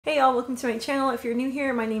Hey y'all, welcome to my channel. If you're new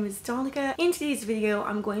here, my name is Donica. In today's video,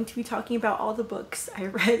 I'm going to be talking about all the books I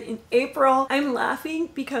read in April. I'm laughing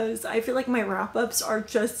because I feel like my wrap-ups are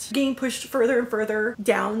just getting pushed further and further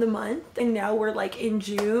down the month, and now we're like in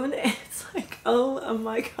June and it's like, oh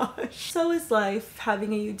my gosh. So is life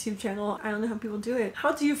having a YouTube channel. I don't know how people do it.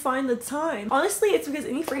 How do you find the time? Honestly, it's because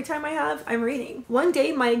any free time I have, I'm reading. One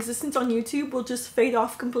day my existence on YouTube will just fade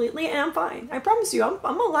off completely and I'm fine. I promise you,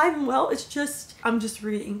 I'm alive and well. It's just, I'm just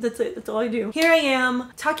reading. That's it. That's all I do. Here I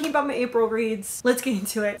am talking about my April reads. Let's get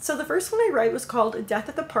into it. So the first one I read was called Death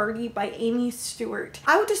at the Party by Amy Stuart.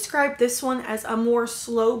 I would describe this one as a more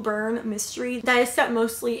slow burn mystery that is set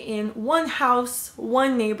mostly in one house,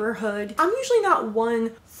 one neighborhood. I'm usually not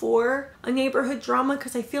one for a neighborhood drama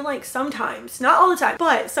because I feel like sometimes, not all the time,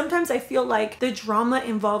 but sometimes I feel like the drama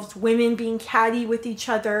involves women being catty with each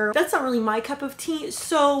other. That's not really my cup of tea.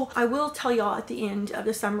 So I will tell y'all at the end of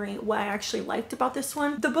the summary what I actually liked about this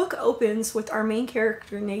one. The book opens with our main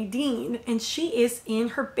character Nadine, and she is in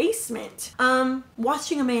her basement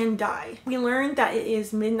watching a man die. We learn that it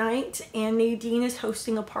is midnight and Nadine is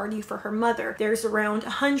hosting a party for her mother. There's around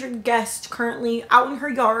 100 guests currently out in her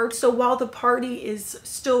yard. So while the party is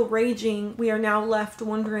still raging, we are now left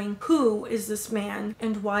wondering, who is this man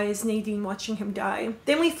and why is Nadine watching him die?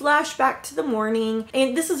 Then we flash back to the morning,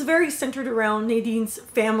 and this is very centered around Nadine's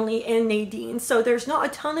family and Nadine. So there's not a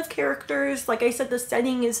ton of characters. Like I said, the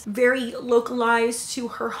setting is very localized to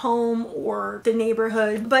her home or the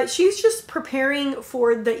neighborhood, but she's just preparing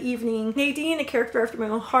for the evening. Nadine, a character after my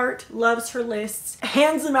own heart, loves her lists,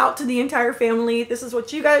 hands them out to the entire family. This is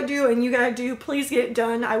what you gotta do and you gotta do. Please get it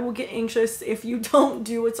done. I will get anxious if you don't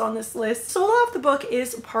do what's on this list. So a lot of the book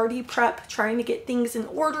is party prep, trying to get things in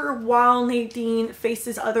order while Nadine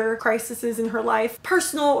faces other crises in her life,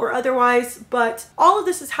 personal or otherwise, but all of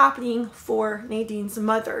this is happening for Nadine's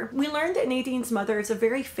mother. We learned that Nadine's mother is a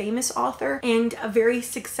very famous author and a very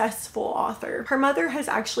successful author. Her mother has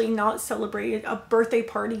actually not celebrated a birthday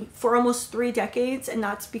party for almost 3 decades, and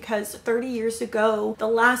that's because 30 years ago, the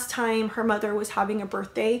last time her mother was having a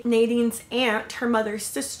birthday, Nadine's aunt, her mother's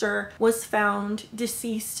sister, was found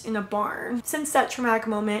deceased in a barn. Since that traumatic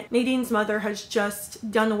moment, Nadine's mother has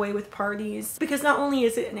just done away with parties because not only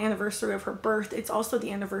is it an anniversary of her birth, it's also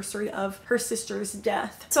the anniversary of her sister's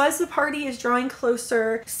death. So as the party is drawing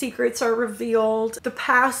closer, secrets are revealed, the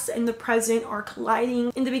past and the present are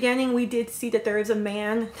colliding. In the beginning, we did see that there is a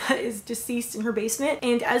man that is deceased in her basement,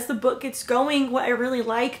 and as the book gets going, what I really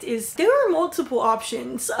liked is there are multiple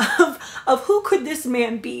options of who could this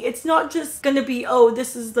man be. It's not just gonna be, oh,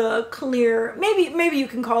 this is the clear, maybe you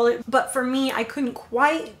can call it, but for me, I couldn't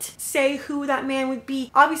quite say who that man would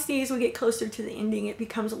be. Obviously, as we get closer to the ending, it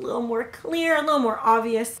becomes a little more clear, a little more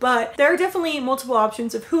obvious, but there are definitely multiple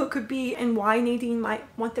options of who it could be and why Nadine might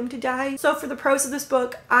want them to die. So for the pros of this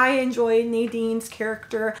book, I enjoyed Nadine's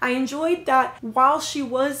character. I enjoyed that while she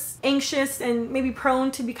was anxious and maybe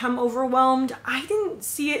prone to become overwhelmed, I didn't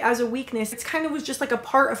see it as a weakness. It kind of was just like a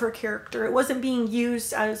part of her character. It wasn't being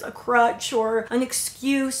used as a crutch or an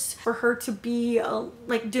excuse for her to be a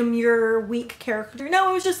like demure, weak character.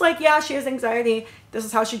 No, it was just like, yeah, she has anxiety. This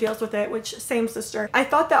is how she deals with it, which same sister. I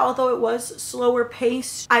thought that although it was slower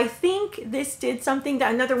paced, I think this did something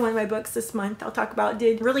that another one of my books this month I'll talk about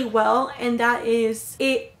did really well, and that is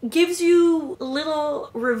it gives you little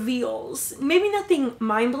reveals. Maybe nothing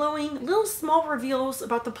mind-blowing, little small reveals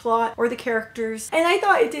about the plot or the characters, and I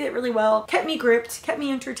thought it did it really well. Kept me gripped, kept me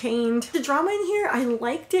entertained. The drama in here, I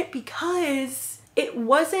liked it because it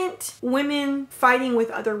wasn't women fighting with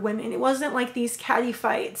other women. It wasn't like these catty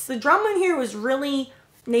fights. The drama in here was really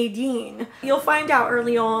Nadine. You'll find out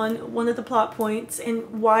early on one of the plot points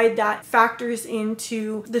and why that factors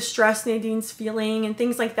into the stress Nadine's feeling and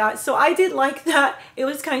things like that. So I did like that it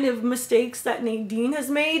was kind of mistakes that Nadine has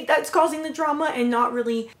made that's causing the drama and not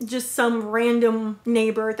really just some random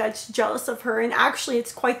neighbor that's jealous of her. And actually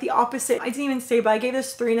it's quite the opposite. I didn't even say, but I gave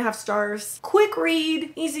this 3.5 stars. Quick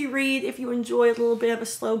read, easy read if you enjoy a little bit of a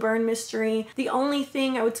slow burn mystery. The only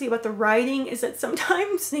thing I would say about the writing is that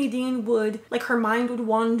sometimes Nadine would, like her mind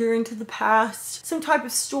would wander into the past, some type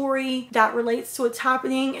of story that relates to what's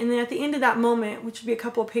happening, and then at the end of that moment, which would be a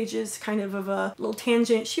couple of pages kind of a little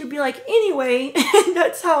tangent, she would be like, anyway, and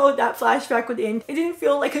that's how that flashback would end. It didn't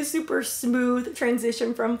feel like a super smooth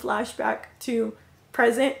transition from flashback to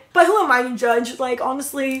present. But who am I to judge? Like,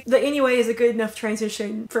 honestly, the anyway is a good enough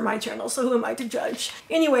transition for my channel, so who am I to judge?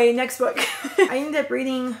 Anyway, next book. I ended up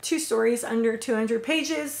reading 2 stories under 200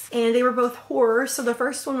 pages, and they were both horror. So the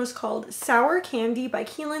first one was called Sour Candy by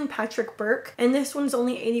Kealan Patrick Burke, and this one's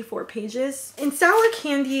only 84 pages. In Sour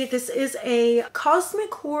Candy, this is a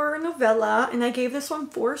cosmic horror novella, and I gave this one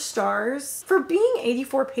 4 stars. For being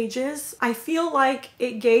 84 pages, I feel like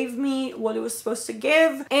it gave me what it was supposed to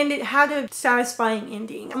give, and it had a satisfying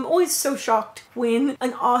ending. I'm always so shocked when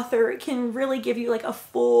an author can really give you like a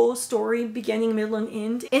full story, beginning, middle, and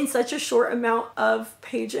end in such a short amount of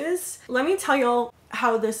pages. Let me tell y'all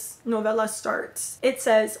how this novella starts. It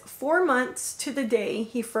says, 4 months to the day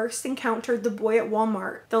he first encountered the boy at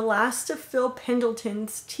Walmart, the last of Phil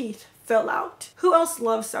Pendleton's teeth fell out. Who else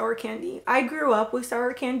loves sour candy? I grew up with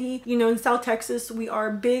sour candy. You know, in South Texas, we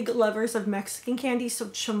are big lovers of Mexican candy, so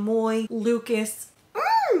chamoy, Lucas.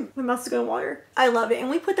 My mouth's going water. I love it, and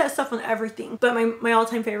we put that stuff on everything, but my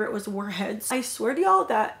all-time favorite was Warheads. I swear to y'all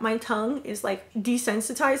that my tongue is like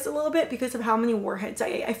desensitized a little bit because of how many Warheads I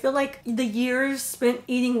ate. I feel like the years spent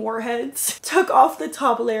eating Warheads took off the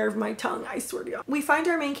top layer of my tongue, I swear to y'all. We find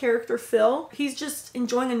our main character, Phil. He's just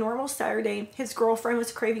enjoying a normal Saturday. His girlfriend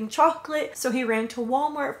was craving chocolate, so he ran to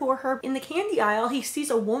Walmart for her. In the candy aisle, he sees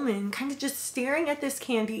a woman kind of just staring at this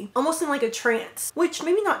candy, almost in like a trance, which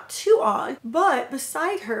maybe not too odd, but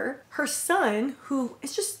beside her, her son, who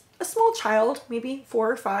is just a small child, maybe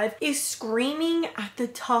 4 or 5, is screaming at the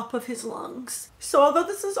top of his lungs. So although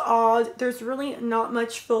this is odd, there's really not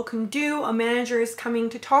much Phil can do. A manager is coming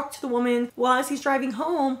to talk to the woman. While as he's driving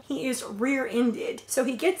home, he is rear-ended. So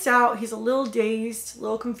he gets out, he's a little dazed, a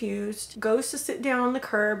little confused, goes to sit down on the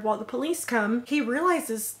curb while the police come. He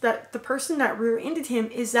realizes that the person that rear-ended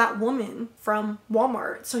him is that woman from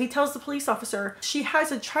Walmart. So he tells the police officer she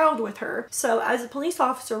has a child with her. So as the police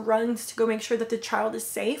officer runs to go make sure that the child is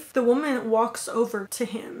safe, the woman walks over to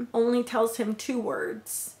him, only tells him 2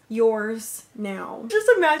 words. Yours now. Just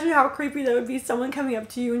imagine how creepy that would be, someone coming up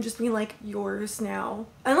to you and just being like, yours now.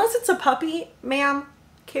 Unless it's a puppy, ma'am,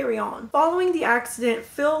 carry on. Following the accident,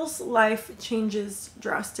 Phil's life changes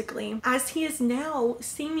drastically as he is now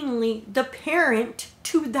seemingly the parent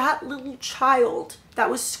to that little child that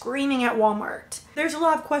was screaming at Walmart. There's a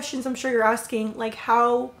lot of questions I'm sure you're asking, like,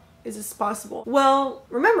 how is this possible? Well,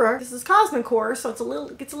 remember, this is cosmic horror, so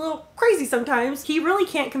it gets a little crazy sometimes. He really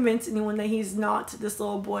can't convince anyone that he's not this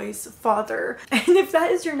little boy's father. And if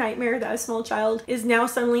that is your nightmare, that a small child is now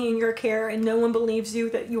suddenly in your care and no one believes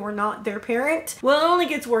you that you are not their parent, well, it only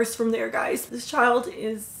gets worse from there, guys. This child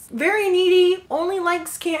is very needy, only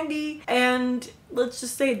likes candy, and let's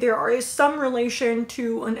just say there is some relation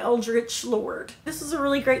to an eldritch lord. This is a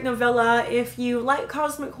really great novella. If you like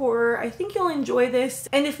cosmic horror, I think you'll enjoy this.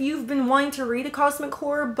 And if you've been wanting to read a cosmic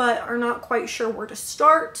horror but are not quite sure where to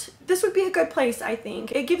start, this would be a good place, I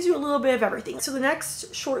think. It gives you a little bit of everything. So the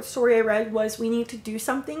next short story I read was We Need to Do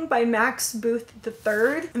Something by Max Booth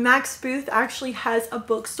III. Max Booth actually has a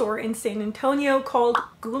bookstore in San Antonio called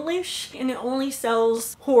Ghoulish, and it only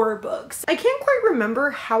sells horror books. I can't quite remember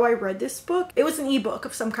how I read this book. It was an ebook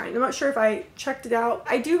of some kind. I'm not sure if I checked it out.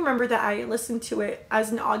 I do remember that I listened to it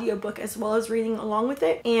as an audiobook as well as reading along with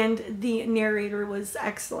it, and the narrator was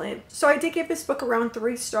excellent. So I did give this book around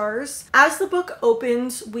 3 stars. As the book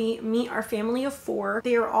opens, we meet our family of 4.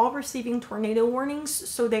 They are all receiving tornado warnings,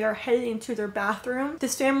 so they are headed into their bathroom.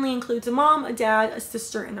 This family includes a mom, a dad, a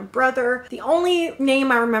sister, and a brother. The only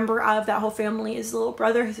name I remember out of that whole family is the little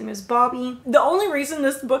brother. His name is Bobby. The only reason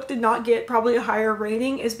this book did not get probably a higher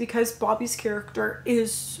rating is because Bobby's character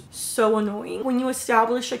is so annoying. When you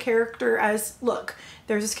establish a character as, look,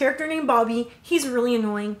 there's this character named Bobby, he's really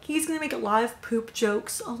annoying, he's gonna make a lot of poop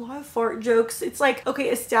jokes, a lot of fart jokes. It's like, okay,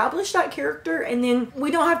 establish that character and then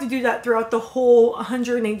we don't have to do that throughout the whole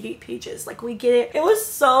 188 pages. Like, we get it. It was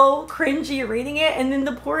so cringy reading it, and then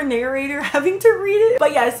the poor narrator having to read it.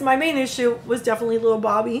 But yes, my main issue was definitely little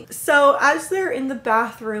Bobby. So as they're in the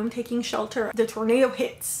bathroom taking shelter, the tornado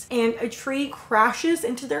hits and a tree crashes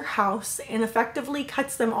into their house and effectively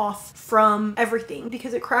cuts them off from everything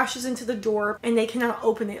because it crashes into the door and they cannot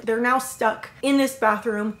open it. They're now stuck in this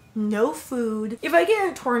bathroom, no food. If I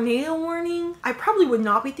get a tornado warning, I probably would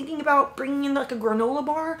not be thinking about bringing in like a granola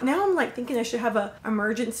bar. Now I'm like thinking I should have an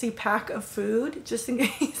emergency pack of food just in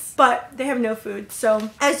case, but they have no food. So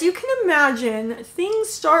as you can imagine, things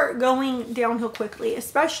start going downhill quickly,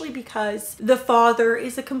 especially because the father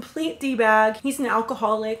is a complete D-bag. He's an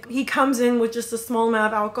alcoholic. He comes in with just a small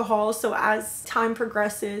amount of alcohol. So as time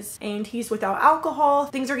progresses and he's without alcohol,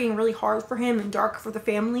 things are getting really hard for him and dark for the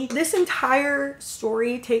family. This entire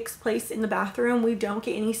story takes place in the bathroom. We don't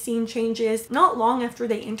get any scene changes. Not long after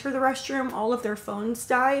they enter the restroom, all of their phones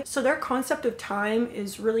die. So their concept of time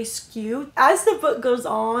is really skewed. As the book goes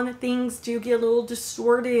on, things do get a little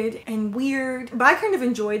distorted and weird, but I kind of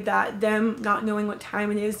enjoyed that, them not knowing what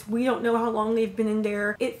time it is. We don't know how long they've been in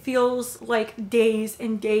there. It feels like days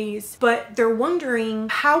and days, but they're wondering,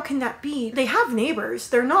 how can that be? They have neighbors.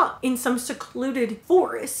 They're not in some secluded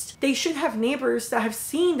forest. They should have neighbors that have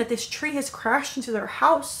seen that this tree has crashed into their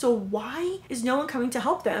house. So why is no one coming to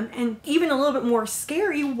help them? And even a little bit more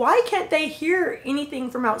scary, why can't they hear anything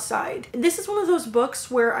from outside? This is one of those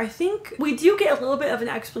books where I think we do get a little bit of an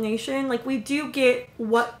explanation. Like, we do get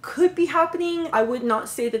what could be happening. I would not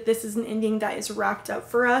say that this is an ending that is wrapped up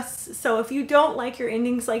for us. So if you don't like your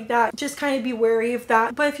endings like that, just kind of be wary of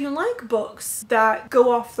that. But if you like books that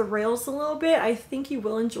go off the rails a little bit, I think you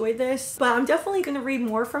will enjoy this. But I'm definitely going to read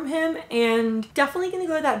more from him, and definitely going to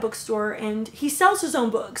go to that bookstore, and he sells his own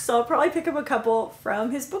books, so I'll probably pick up a couple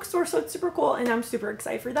from his bookstore. So it's super cool and I'm super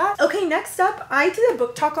excited for that. Okay, next up, I did a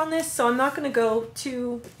book talk on this, so I'm not going to go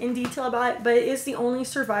too in detail about it, but it is The Only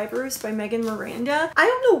Survivors by Miranda. I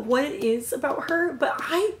don't know what it is about her, but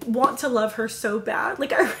I want to love her so bad.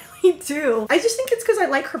 Like, I really do. I just think it's because I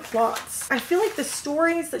like her plots. I feel like the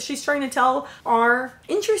stories that she's trying to tell are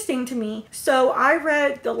interesting to me. So I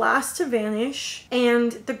read The Last to Vanish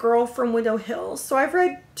and The Girl from Widow Hills. So I've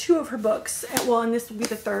read 2 of her books, well, and this will be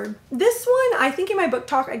the 3rd. This one, I think in my book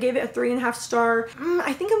talk, I gave it a 3.5 star.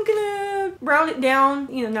 I think I'm gonna round it down.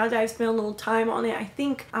 You know, now that I've spent a little time on it, I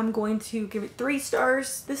think I'm going to give it 3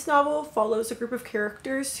 stars. This novel follows a group of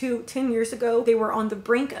characters who 10 years ago, they were on the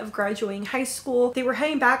brink of graduating high school. They were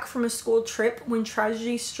heading back from a school trip when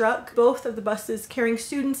tragedy struck. Both of the buses carrying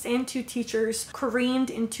students and 2 teachers careened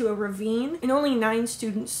into a ravine, and only 9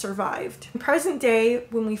 students survived. In present day,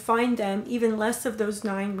 when we find them, even less of those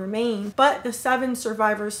 9 remain, but the 7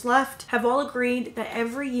 survivors left have all agreed that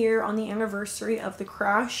every year on the anniversary of the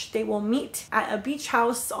crash, they will meet at a beach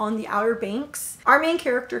house on the Outer Banks. Our main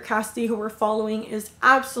character, Cassidy, who we're following, is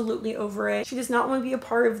absolutely over it. She does not want to be a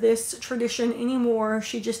part of this tradition anymore.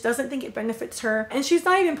 She just doesn't think it benefits her, and she's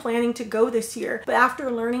not even planning to go this year. But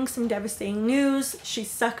after learning some devastating news, she's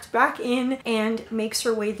sucked back in and makes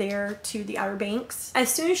her way there to the Outer Banks.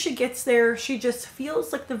 As soon as she gets there, she just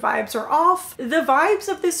feels like the vibes are off. The vibes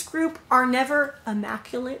of this group are never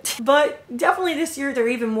immaculate, but definitely this year they're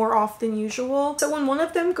even more off than usual. So when one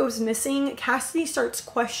of them goes missing, Cassidy starts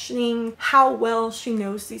questioning how well she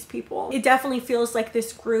knows these people. It definitely feels like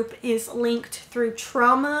this group is linked through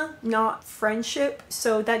trauma, not friendship.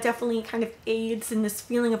 So that definitely kind of aids in this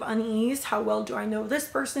feeling of unease. How well do I know this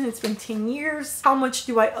person? It's been 10 years. How much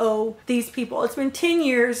do I owe these people? It's been 10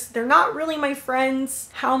 years. They're not really my friends.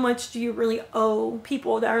 How much do you really owe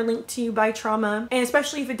people that are linked to you by trauma? And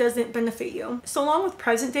especially if it doesn't benefit you. So along with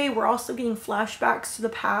present day, we're also getting flashbacks to the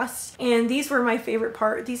past. And these were my favorite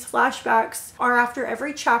part. These flashbacks are after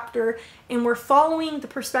every chapter, and we're following the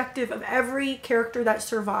perspective of every character that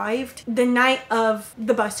survived the night of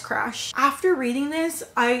the bus crash. After reading this,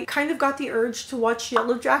 I kind of got the urge to watch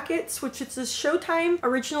Yellow Jackets, which is a Showtime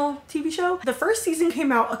original TV show. The first season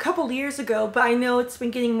came out a couple years ago, but I know it's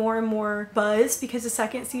been getting more and more buzz because the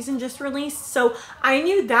 2nd season just released. So I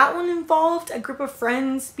knew that one involved a group of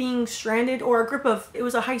friends being stranded, or a group of, it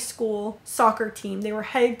was a high school soccer team. They were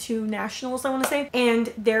headed to nationals, I want to say,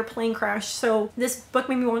 and their plane crashed. So this book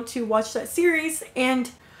made me want to watch that series,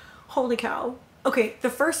 and holy cow. Okay, the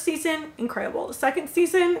first season, incredible. The 2nd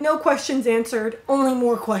season, no questions answered, only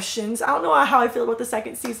more questions. I don't know how I feel about the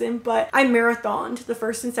 2nd season, but I marathoned the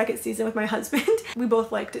 1st and 2nd season with my husband. We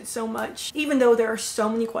both liked it so much. Even though there are so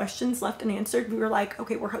many questions left unanswered, we were like,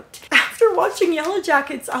 okay, we're hooked. After watching Yellow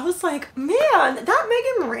Jackets, I was like, man, that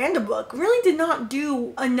Miranda book really did not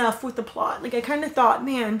do enough with the plot. Like, I kind of thought,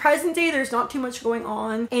 man, present day, there's not too much going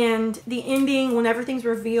on, and the ending, when everything's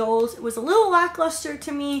revealed, was a little lackluster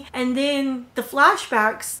to me, and then the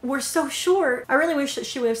flashbacks were so short. I really wish that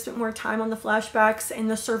she would have spent more time on the flashbacks and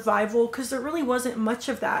the survival, because there really wasn't much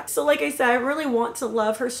of that. So like I said, I really want to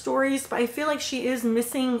love her stories, but I feel like she is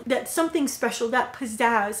missing that something special, that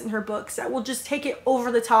pizzazz in her books that will just take it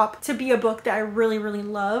over the top to be a book that I really, really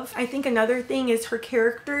love. I think another thing is her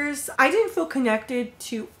characters. I didn't feel connected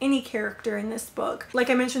to any character in this book. Like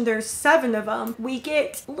I mentioned, there's 7 of them. We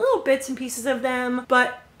get little bits and pieces of them,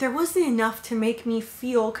 but there wasn't enough to make me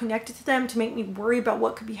feel connected to them, to make me worry about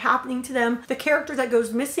what could be happening to them. The character that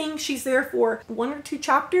goes missing, she's there for 1 or 2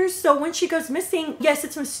 chapters. So when she goes missing, yes,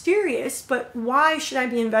 it's mysterious, but why should I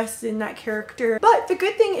be invested in that character? But the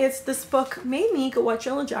good thing is this book made me go watch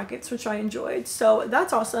Yellow Jackets, which I enjoyed. So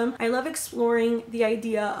that's awesome. I love exploring the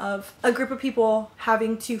idea of a group of people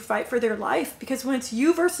having to fight for their life, because when it's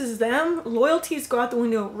you versus them, loyalties go out the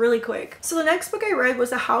window really quick. So the next book I read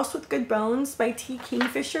was A House with Good Bones by T.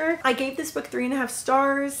 Kingfisher. I gave this book 3.5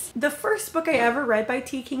 stars. The first book I ever read by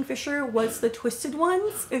T. Kingfisher was The Twisted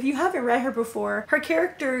Ones. If you haven't read her before, her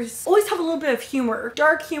characters always have a little bit of humor,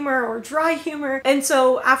 dark humor or dry humor. And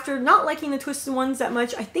so after not liking The Twisted Ones that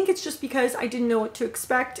much, I think it's just because I didn't know what to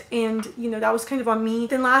expect, and you know, that was kind of on me.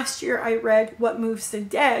 Then last year I read What Moves the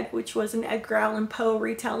Dead, which was an Edgar Allan Poe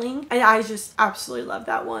retelling, and I just absolutely love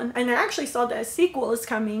that one. And I actually saw that a sequel is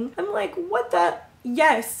coming. I'm like, what the?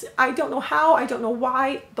 Yes, I don't know how, I don't know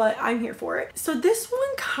why, but I'm here for it. So this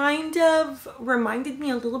one kind of reminded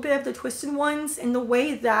me a little bit of The Twisted Ones in the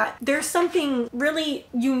way that there's something really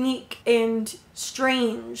unique and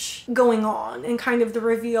strange going on, and kind of the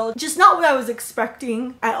reveal, just not what I was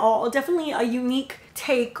expecting at all. Definitely a unique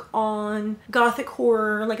take on gothic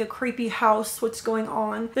horror, like a creepy house, what's going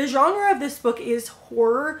on. The genre of this book is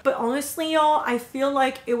horror, but honestly y'all, I feel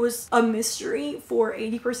like it was a mystery for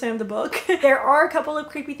 80% of the book. There are a couple of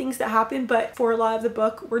creepy things that happen, but for a lot of the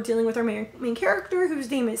book we're dealing with our main character, whose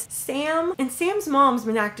name is Sam, and Sam's mom's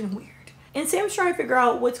been acting weird. And Sam's trying to figure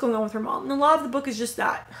out what's going on with her mom. And a lot of the book is just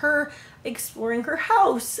that. Her exploring her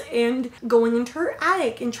house and going into her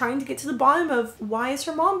attic and trying to get to the bottom of why is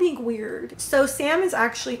her mom being weird. So Sam is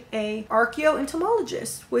actually a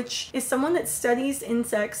archaeoentomologist, which is someone that studies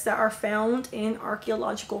insects that are found in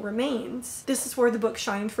archaeological remains. This is where the book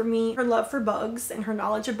shined for me. Her love for bugs and her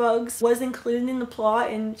knowledge of bugs was included in the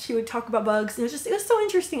plot, and she would talk about bugs, and it was so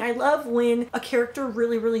interesting. I love when a character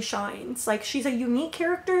really shines. Like, she's a unique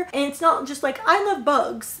character, and it's not just like, I love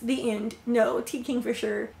bugs, the end. No, T.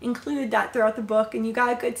 Kingfisher included that throughout the book, and you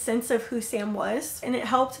got a good sense of who Sam was, and it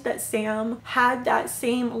helped that Sam had that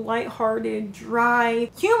same lighthearted,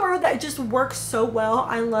 dry humor that just works so well.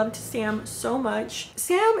 I loved Sam so much.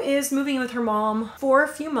 Sam is moving with her mom for a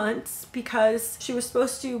few months because she was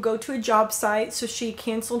supposed to go to a job site, so she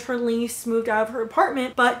canceled her lease, moved out of her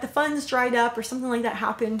apartment, but the funds dried up or something like that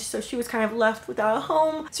happened, so she was kind of left without a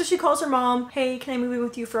home. So she calls her mom, hey, can I move in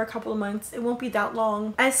with you for a couple of months? It won't be that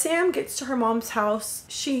long. As Sam gets to her mom's house,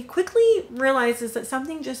 she quickly realizes that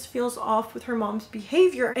something just feels off with her mom's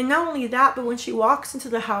behavior. And not only that, but when she walks into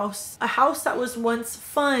the house, a house that was once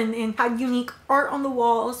fun and had unique art on the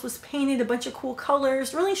walls, was painted a bunch of cool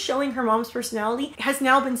colors, really showing her mom's personality, has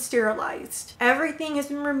now been sterilized. Everything has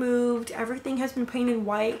been removed, everything has been painted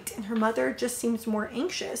white, and her mother just seems more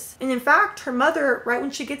anxious. And in fact, her mother, right when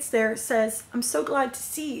she gets there, says, I'm so glad to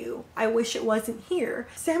see you. I wish it wasn't here.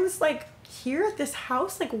 Sam is like, here at this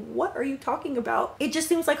house? Like, what are you talking about? It just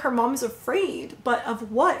seems like her mom is afraid, but of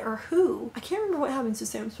what or who? I can't remember what happens to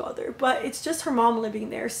Sam's father, but it's just her mom living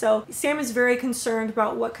there. So Sam is very concerned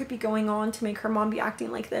about what could be going on to make her mom be acting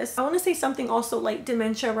like this. I want to say something also like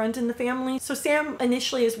dementia runs in the family. So Sam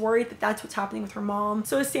initially is worried that that's what's happening with her mom.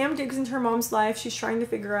 So as Sam digs into her mom's life, she's trying to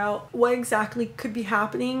figure out what exactly could be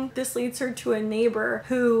happening. This leads her to a neighbor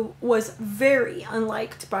who was very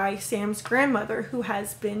unliked by Sam's grandmother, who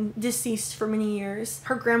has been deceased for many years.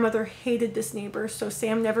 Her grandmother hated this neighbor, so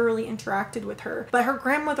Sam never really interacted with her. But her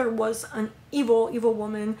grandmother was an evil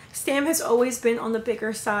woman. Sam has always been on the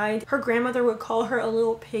bigger side. Her grandmother would call her a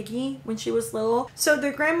little piggy when she was little. So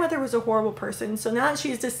the grandmother was a horrible person. So now that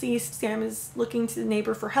she's deceased, Sam is looking to the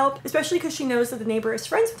neighbor for help, especially because she knows that the neighbor is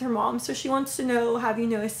friends with her mom. So she wants to know, have you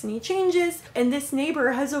noticed any changes? And this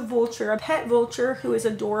neighbor has a vulture, a pet vulture who is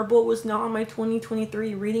adorable. It was not on my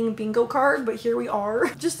 2023 reading bingo card, but here we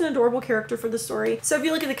are. Just an adorable character for the story. So if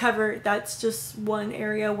you look at the cover, that's just one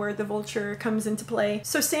area where the vulture comes into play.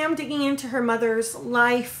 So Sam digging into her mother's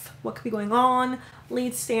life, what could be going on,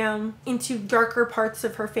 leads Sam into darker parts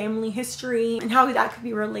of her family history and how that could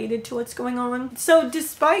be related to what's going on. So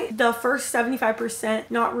despite the first 75%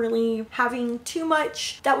 not really having too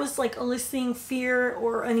much that was like eliciting fear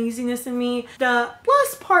or uneasiness in me, the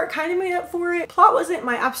last part kind of made up for it. Plot wasn't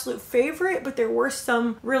my absolute favorite, but there were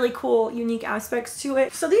some really cool, unique aspects to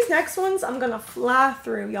it. So these next ones I'm gonna fly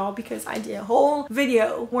through, y'all, because I did a whole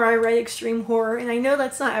video where I read extreme horror, and I know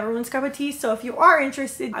that's not everyone's cup of tea, so if you are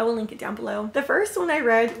interested, I will link it down below. The first one I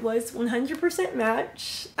read was 100%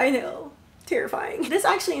 Match. I know, terrifying. This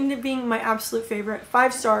actually ended up being my absolute favorite.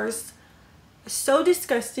 5 stars. So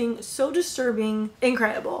disgusting, so disturbing,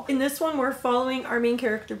 incredible. In this one, we're following our main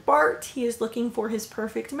character Bart. He is looking for his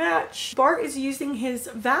perfect match. Bart is using his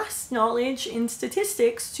vast knowledge in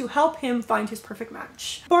statistics to help him find his perfect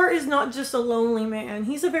match. Bart is not just a lonely man,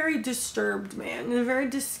 he's a very disturbed man and a very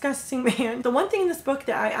disgusting man. The one thing in this book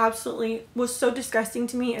that I absolutely was so disgusting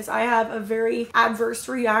to me is I have a very adverse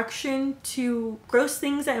reaction to gross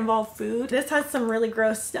things that involve food. This has some really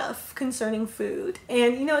gross stuff concerning food.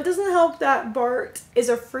 And you know, it doesn't help that Bart is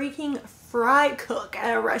a freaking fry cook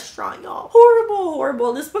at a restaurant, y'all. Horrible,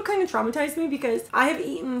 horrible. This book kind of traumatized me because I have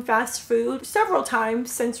eaten fast food several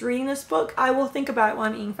times since reading this book. I will think about it while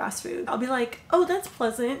I'm eating fast food. I'll be like, oh, that's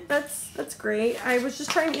pleasant. That's great. I was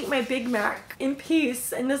just trying to eat my Big Mac in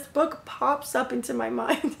peace and this book pops up into my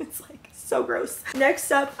mind. It's like so gross.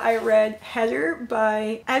 Next up, I read Heather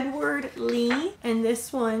by Edward Lee, and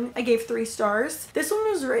this one I gave 3 stars. This one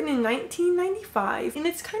was written in 1995, and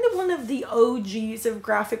it's kind of one of the OGs of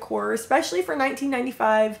graphic horror, especially for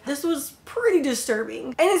 1995. This was pretty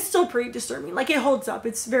disturbing, and it's still pretty disturbing. Like, it holds up.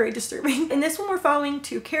 It's very disturbing. In this one, we're following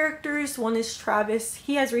 2 characters. One is Travis.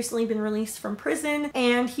 He has recently been released from prison,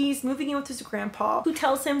 and he's moving in with his grandpa, who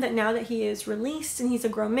tells him that now that he is released and he's a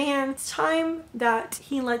grown man, it's time that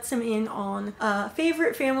he lets him in on a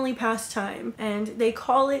favorite family pastime, and they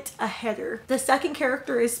call it a header. The second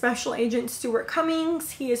character is Special Agent Stuart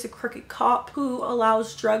Cummings. He is a crooked cop who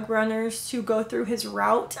allows drug runners to go through his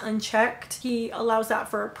route unchecked. He allows that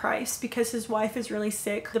for a price because his wife is really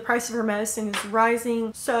sick. The price of her medicine is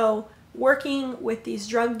rising, so working with these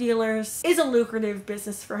drug dealers is a lucrative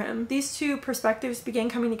business for him. These 2 perspectives begin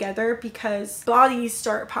coming together because bodies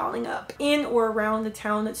start piling up in or around the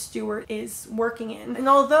town that Stuart is working in. And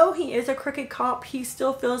although he is a crooked cop, he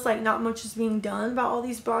still feels like not much is being done about all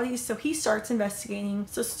these bodies, so he starts investigating.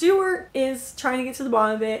 So Stuart is trying to get to the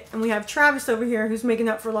bottom of it, and we have Travis over here who's making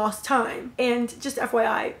up for lost time. And just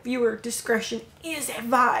FYI, viewer discretion is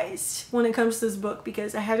advised when it comes to this book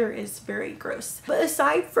because a header is very gross. But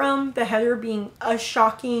aside from the header being a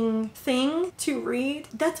shocking thing to read,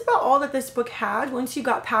 that's about all that this book had once you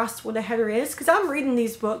got past what a header is, because I'm reading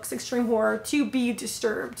these books, extreme horror, to be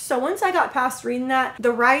disturbed. So once I got past reading that,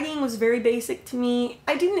 the writing was very basic to me.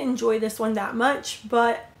 I didn't enjoy this one that much,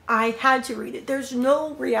 but I had to read it. There's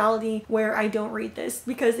no reality where I don't read this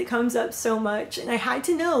because it comes up so much, and I had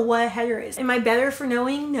to know what a header is. Am I better for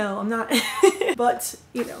knowing? No, I'm not. But,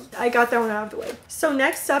 you know, I got that one out of the way. So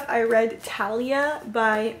next up, I read Talia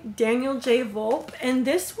by Daniel J. Volpe, and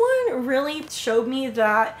this one really showed me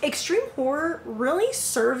that extreme horror really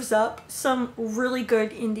serves up some really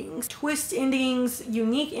good endings. Twist endings,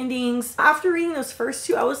 unique endings. After reading those first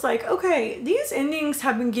 2, I was like, okay, these endings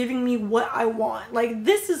have been giving me what I want. Like,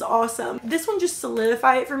 this is awesome. This one just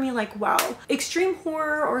solidified it for me, like, wow, extreme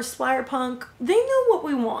horror or splatterpunk, they know what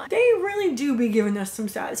we want. They really do be giving us some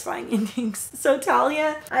satisfying endings. So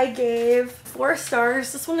Talia, I gave 4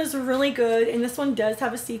 stars. This one is really good, and this one does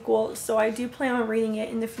have a sequel, so I do plan on reading it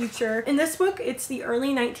in the future. In this book, it's the early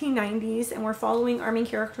 1990s, and we're following our main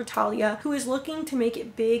character Talia, who is looking to make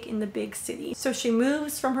it big in the big city. So she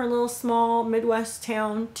moves from her little small Midwest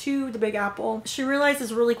town to the Big Apple. She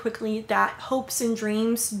realizes really quickly that hopes and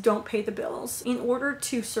dreams don't pay the bills. In order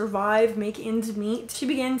to survive, make ends meet, she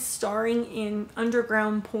begins starring in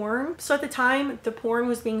underground porn. So at the time, the porn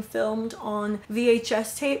was being filmed on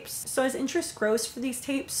VHS tapes. So as interest grows for these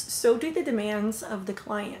tapes, so do the demands of the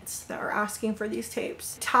clients that are asking for these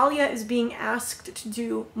tapes. Talia is being asked to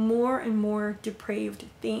do more and more depraved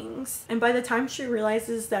things. And by the time she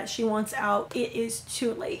realizes that she wants out, it is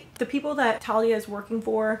too late. The people that Talia is working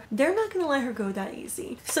for, they're not gonna let her go that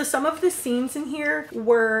easy. So some of the scenes in here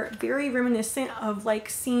were very reminiscent of like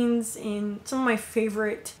scenes in some of my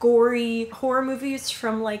favorite gory horror movies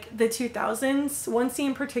from like the 2000s. One scene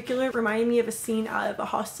in particular reminded me of a scene out of a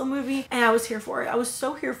Hostel movie, and I was here for it. I was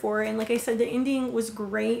so here for it, and like I said, the ending was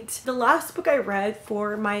great. The last book I read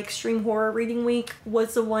for my extreme horror reading week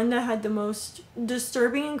was the one that had the most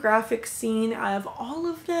disturbing and graphic scene out of all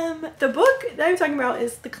of them. The book that I'm talking about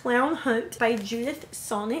is The Clown Hunt by Judith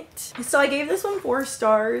Sonnet. So I gave this one 4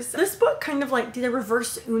 stars. This book kind of like did a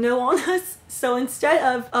reverse Uno on us. So instead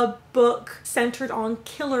of a book centered on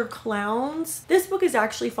killer clowns, this book is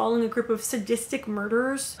actually following a group of sadistic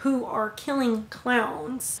murderers who are killing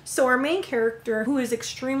clowns. So our main character, who is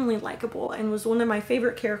extremely likable and was one of my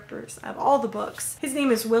favorite characters of all the books, his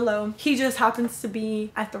name is Willow. He just happens to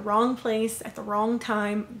be at the wrong place at the wrong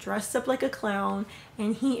time, dressed up like a clown,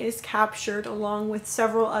 and he is captured along with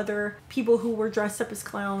several other people who were dressed up as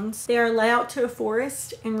clowns. They are led out to a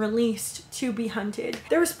forest and released to be hunted. did.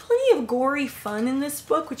 There was plenty of gory fun in this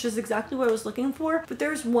book, which is exactly what I was looking for, but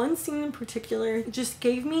there's one scene in particular that just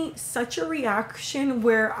gave me such a reaction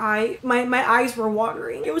where my eyes were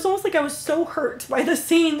watering. It was almost like I was so hurt by the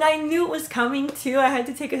scene. I knew it was coming too. I had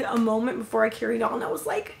to take a moment before I carried on. I was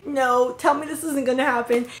like, no, tell me this isn't gonna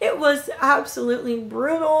happen. It was absolutely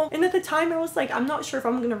brutal. And at the time I was like, I'm not sure if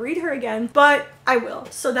I'm gonna read her again, but I will.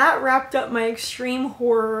 So that wrapped up my extreme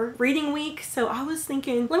horror reading week. So I was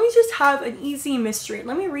thinking, let me just have an easy mystery.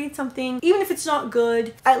 Let me read something, even if it's not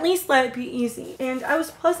good, at least let it be easy. And I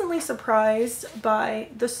was pleasantly surprised by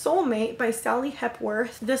The Soulmate by Sally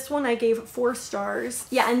Hepworth. This one I gave 4 stars.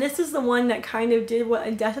 Yeah, and this is the one that kind of did what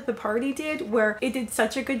A Death at the Party did, where it did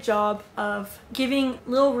such a good job of giving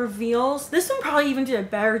little reveals. This one probably even did a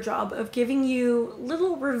better job of giving you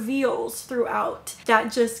little reveals throughout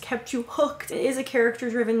that just kept you hooked. It is a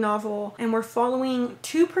character-driven novel, and we're following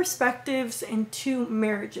 2 perspectives and 2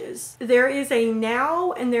 marriages. There is a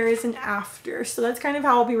now and there is an after, so that's kind of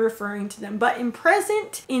how I'll be referring to them. But in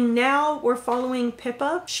present, in now, we're following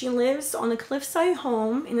Pippa. She lives on a cliffside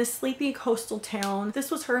home in a sleepy coastal town.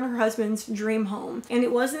 This was her and her husband's dream home, and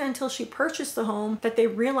it wasn't until she purchased the home that they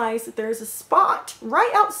realized that there's a spot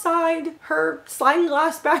right outside her sliding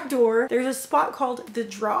glass back door. There's a spot called The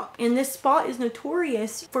Drop, and this spot is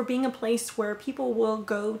notorious for being a place where people will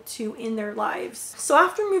go to in their lives. So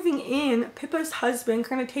after moving in, Pippa's husband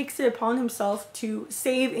kind of takes it upon himself to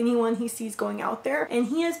save anyone he sees going out there, and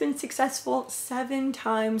he has been successful 7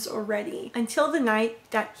 times already until the night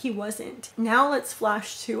that he wasn't. Now let's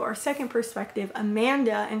flash to our second perspective,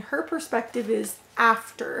 Amanda, and her perspective is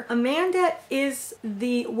after. Amanda is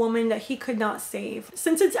the woman that he could not save.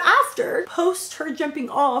 Since it's after, post her jumping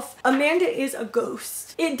off, Amanda is a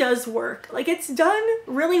ghost. It does work. Like, it's done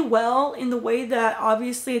really well in the way that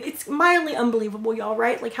obviously it's mildly unbelievable, y'all,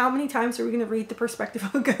 right? Like, how many times are we gonna read the perspective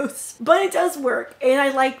of a ghost? But it does work, and I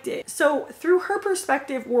liked it. So through her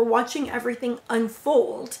perspective, we're watching everything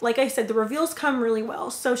unfold. Like I said, the reveals come really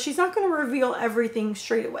well, so she's not gonna reveal everything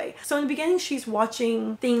straight away. So in the beginning, she's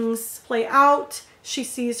watching things play out. She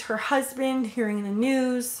sees her husband hearing the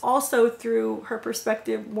news. Also through her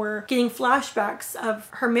perspective, we're getting flashbacks of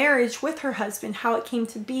her marriage with her husband, how it came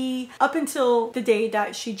to be up until the day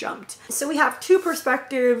that she jumped. So we have 2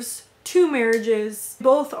 perspectives, 2 marriages.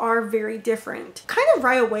 Both are very different. Kind of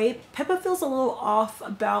right away, Pippa feels a little off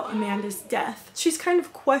about Amanda's death. She's kind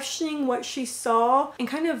of questioning what she saw and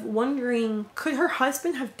kind of wondering, could her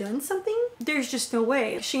husband have done something? There's just no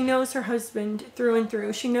way. She knows her husband through and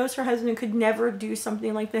through. She knows her husband could never do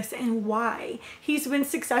something like this, and why? He's been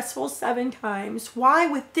successful 7 times. Why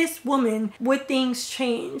with this woman would things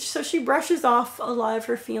change? So she brushes off a lot of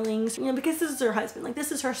her feelings, you know, because this is her husband. Like,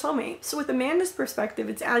 this is her soulmate. So with Amanda's perspective,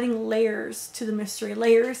 it's adding layers to the mystery,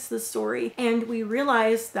 layers to the story, and we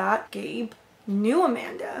realize that Gabe knew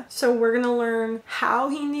Amanda. So we're gonna learn how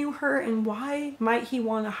he knew her and why might he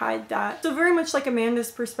want to hide that. So very much like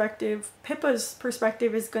Amanda's perspective, Pippa's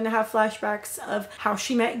perspective is going to have flashbacks of how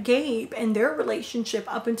she met Gabe and their relationship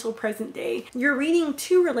up until present day. You're reading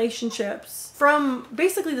 2 relationships from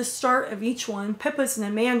basically the start of each one, Pippa's and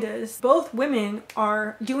Amanda's. Both women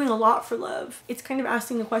are doing a lot for love. It's kind of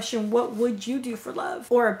asking the question, what would you do for love?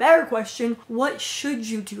 Or a better question, what should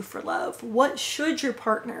you do for love? What should your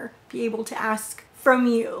partner be able to ask from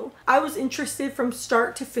you? I was interested from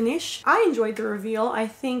start to finish. I enjoyed the reveal. I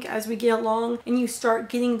think as we get along and you start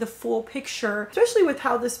getting the full picture, especially with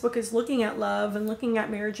how this book is looking at love and looking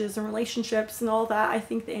at marriages and relationships and all that, I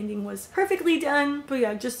think the ending was perfectly done. But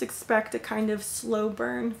yeah, just expect a kind of slow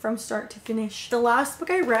burn from start to finish. The last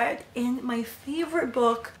book I read, and my favorite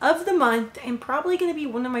book of the month, and probably going to be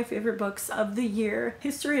one of my favorite books of the year,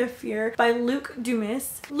 History of Fear by Luke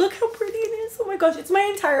Dumas. Look how pretty it is. Oh my gosh, it's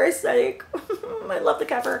my entire aesthetic. I love the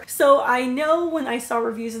cover. So I know when I saw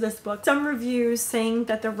reviews of this book, some reviews saying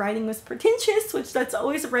that the writing was pretentious, which that's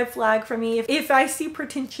always a red flag for me. If I see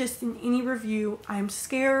pretentious in any review, I'm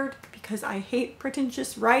scared because I hate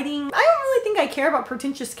pretentious writing. I don't really think I care about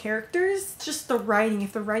pretentious characters, just the writing.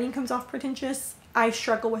 If the writing comes off pretentious, I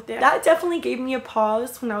struggle with it. That definitely gave me a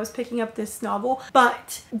pause when I was picking up this novel,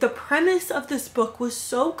 but the premise of this book was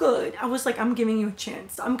so good. I was like, I'm giving you a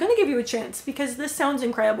chance. I'm gonna give you a chance because this sounds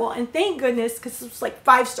incredible, and thank goodness, because it's like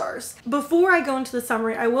 5 stars. Before I go into the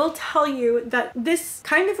summary, I will tell you that this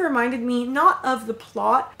kind of reminded me not of the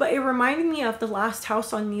plot, but it reminded me of The Last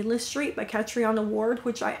House on Needless Street by Catriona Ward,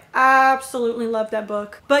 which I absolutely love that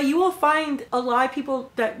book. But you will find a lot of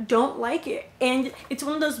people that don't like it, and it's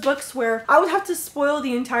one of those books where I would have to spoil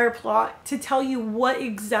the entire plot, to tell you what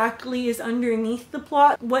exactly is underneath the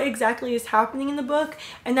plot, what exactly is happening in the book.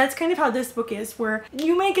 And that's kind of how this book is, where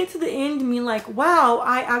you may get to the end and be like, wow,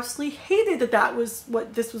 I absolutely hated that was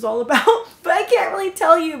what this was all about. But I can't really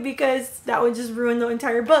tell you because that would just ruin the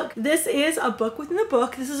entire book. This is a book within a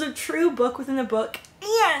book. This is a true book within a book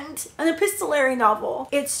and an epistolary novel.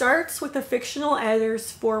 It starts with a fictional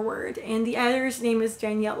editor's foreword, and the editor's name is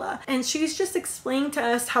Daniela, and she's just explaining to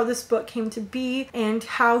us how this book came to be and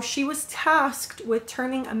how she was tasked with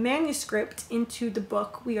turning a manuscript into the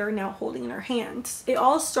book we are now holding in our hands. It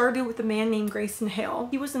all started with a man named Grayson Hale.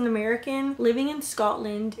 He was an American living in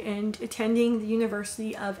Scotland and attending the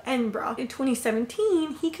University of Edinburgh. In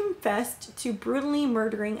 2017, he confessed to brutally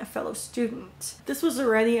murdering a fellow student. This was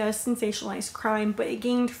already a sensationalized crime, but it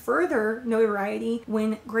gained further notoriety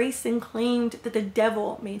when Grayson claimed that the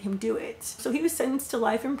devil made him do it. So he was sentenced to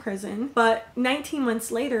life in prison, but 19 months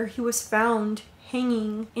later, he was found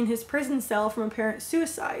hanging in his prison cell from apparent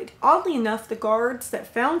suicide. Oddly enough, the guards that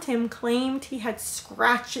found him claimed he had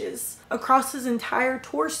scratches across his entire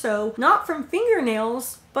torso, not from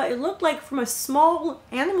fingernails, but it looked like from a small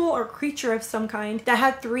animal or creature of some kind that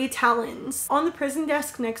had 3 talons. On the prison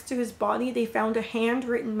desk next to his body, they found a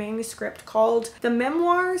handwritten manuscript called The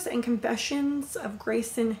Memoirs and Confessions of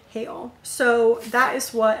Grayson Hale. So that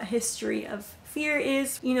is what History of Fear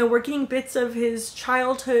is. You know, we're getting bits of his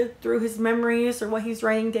childhood through his memories or what he's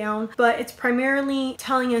writing down, but it's primarily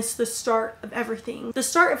telling us the start of everything. The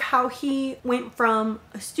start of how he went from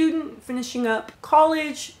a student finishing up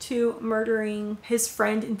college to murdering his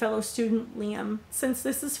friend and fellow student Liam. Since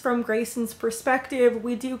this is from Grayson's perspective,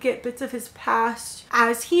 we do get bits of his past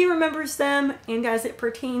as he remembers them and as it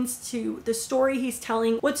pertains to the story he's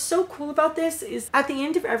telling. What's so cool about this is at the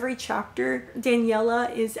end of every chapter,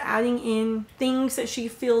 Daniela is adding in things that she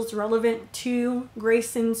feels relevant to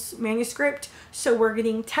Grayson's manuscript. So we're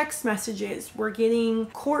getting text messages, we're getting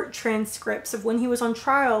court transcripts of when he was on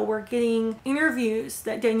trial, we're getting interviews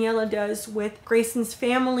that Daniela does with Grayson's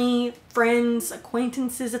family, friends,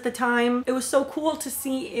 acquaintances at the time. It was so cool to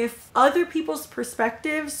see if other people's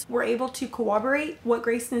perspectives were able to corroborate what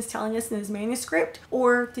Grayson is telling us in his manuscript,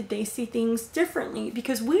 or did they see things differently?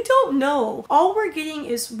 Because we don't know. All we're getting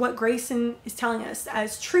is what Grayson is telling us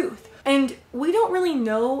as truth. And we don't really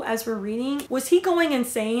know as we're reading, was he going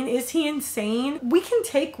insane? Is he insane? We can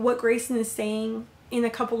take what Grayson is saying in a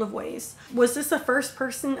couple of ways. Was this a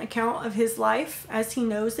first-person account of his life as he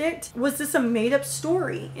knows it? Was this a made-up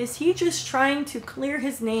story? Is he just trying to clear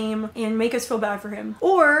his name and make us feel bad for him?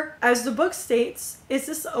 Or, as the book states, is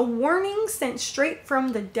this a warning sent straight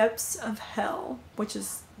from the depths of hell? Which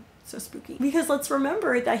is so spooky, because let's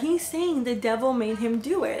remember that he's saying the devil made him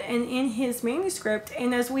do it, and in his manuscript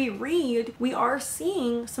and as we read, we are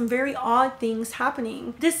seeing some very odd things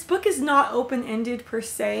happening. This book is not open-ended per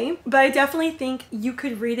se, but I definitely think you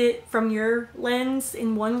could read it from your lens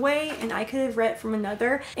in one way and I could have read it from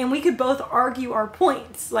another, and we could both argue our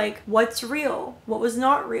points, like what's real, what was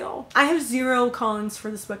not real. I have 0 cons for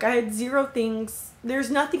this book. I had 0 things.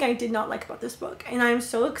 There's nothing I did not like about this book, and I'm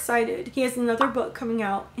so excited. He has another book coming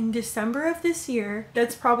out in December of this year.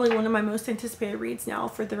 That's probably one of my most anticipated reads now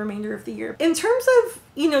for the remainder of the year. In terms of,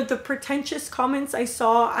 you know, the pretentious comments I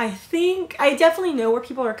saw, I think I definitely know where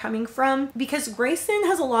people are coming from, because Grayson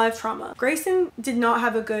has a lot of trauma. Grayson did not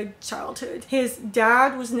have a good childhood. His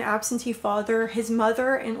dad was an absentee father. His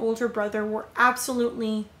mother and older brother were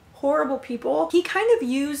absolutely horrible people. He kind of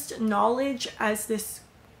used knowledge as this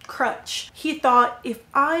crutch. He thought, if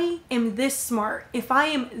I am this smart, if I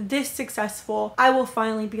am this successful, I will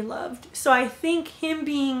finally be loved. So I think him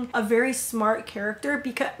being a very smart character,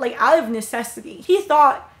 because like out of necessity, he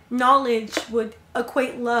thought knowledge would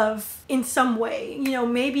equate love in some way. You know,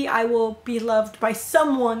 maybe I will be loved by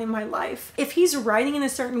someone in my life. If he's writing in a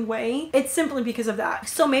certain way, it's simply because of that.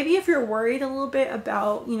 So maybe if you're worried a little bit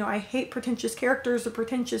about, you know, I hate pretentious characters or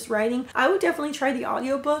pretentious writing, I would definitely try the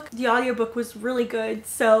audiobook. The audiobook was really good.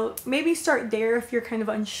 So maybe start there if you're kind of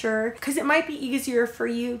unsure, because it might be easier for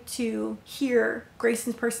you to hear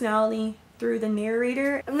Grayson's personality through the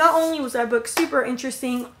narrator. Not only was that book super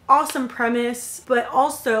interesting, awesome premise, but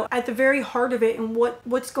also at the very heart of it and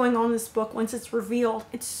what's going on in this book once it's revealed,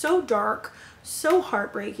 it's so dark, so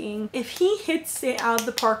heartbreaking. If he hits it out of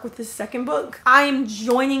the park with his second book, I am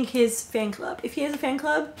joining his fan club. If he has a fan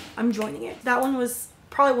club, I'm joining it. That one was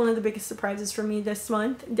probably one of the biggest surprises for me this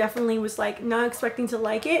month. Definitely was like not expecting to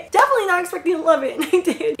like it. Definitely not expecting to love it, and I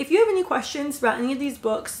did. If you have any questions about any of these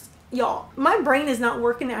books, y'all, my brain is not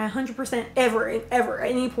working at 100% ever at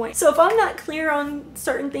any point. So if I'm not clear on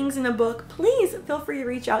certain things in a book, please feel free to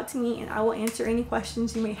reach out to me and I will answer any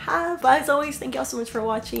questions you may have. But as always, thank y'all so much for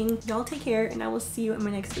watching. Y'all take care and I will see you in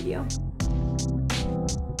my next video.